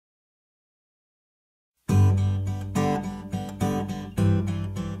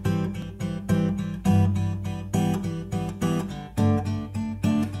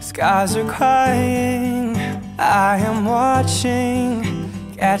Skies are crying, I am watching,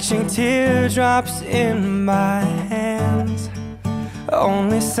 catching teardrops in my hands.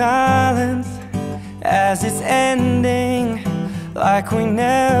 Only silence as it's ending, like we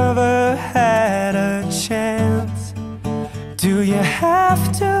never had a chance. Do you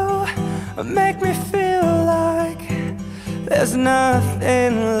have to make me feel like there's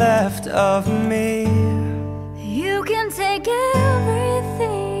nothing left of me? You can take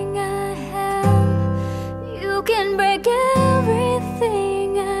everything I have, you can break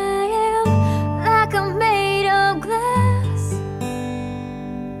everything I am, like I'm made of glass,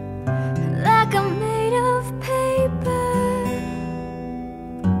 like I'm made of paper.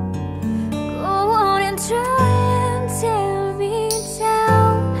 Go on and try and tear me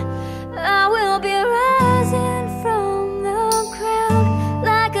down, I will be rising from the ground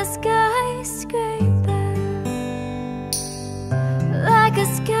like a skyscraper, like a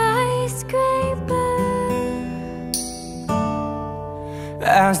skyscraper.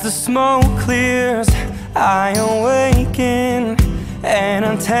 As the smoke clears, I awaken and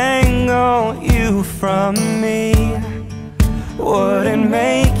untangle you from me. Would it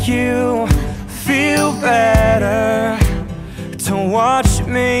make you feel better to watch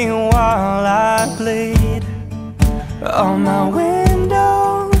me while I bleed? All my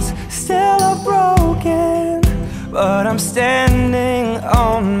windows still are broken, but I'm standing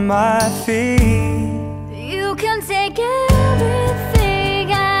on my feet. You can take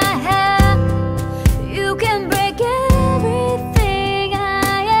everything I have, you can break everything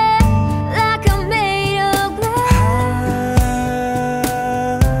I am, like I'm made of glass,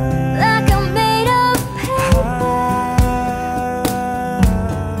 like I'm made of paper.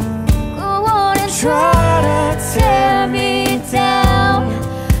 Go on and try to tear me down,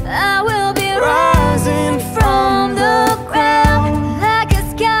 I will be rising from the ground like a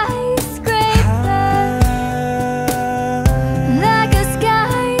skyscraper, like a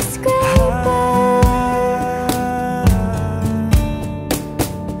skyscraper.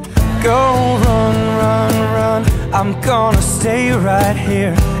 Go run, run, run, I'm gonna stay right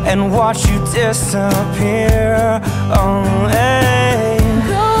here and watch you disappear. Oh, hey.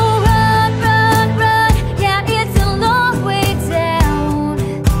 Go run, run, run, yeah, it's a long way down,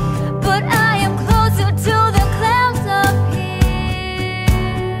 but I am closer to the clouds up here.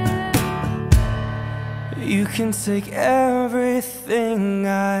 You can take everything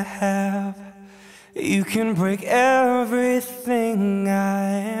I have, you can break everything I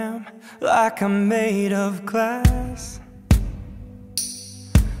am, like I'm made of glass,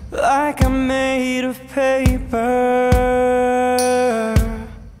 like I'm made of paper.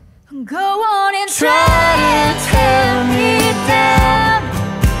 Go on and Try to tear me down,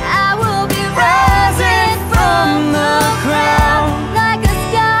 I will be rising from the ground like a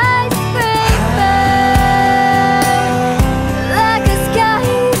skyscraper, like a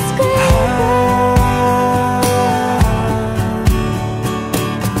skyscraper,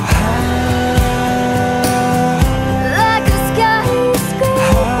 like a skyscraper,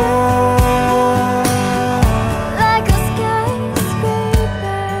 like a skyscraper.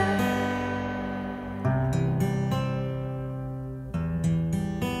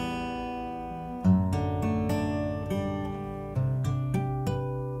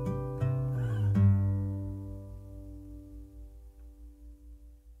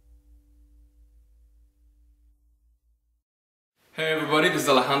 Hey everybody, this is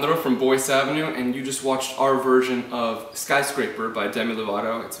Alejandro from Boyce Avenue, and you just watched our version of Skyscraper by Demi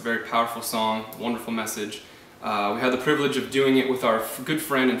Lovato. It's a very powerful song, wonderful message. We had the privilege of doing it with our good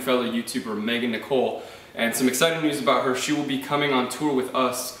friend and fellow YouTuber Megan Nicole, and some exciting news about her. She will be coming on tour with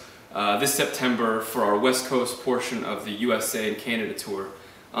us this September for our West Coast portion of the USA and Canada tour.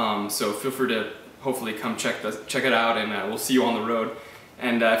 So feel free to hopefully come check it out, and we'll see you on the road.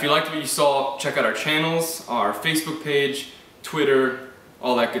 And if you liked what you saw, check out our channels, our Facebook page, Twitter,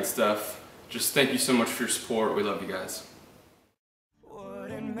 all that good stuff. Just thank you so much for your support. We love you guys. Would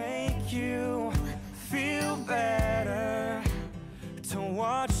it make you feel better to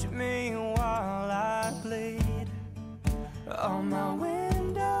watch me while I bleed? All my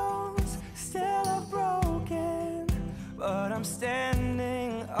windows still are broken, but I'm standing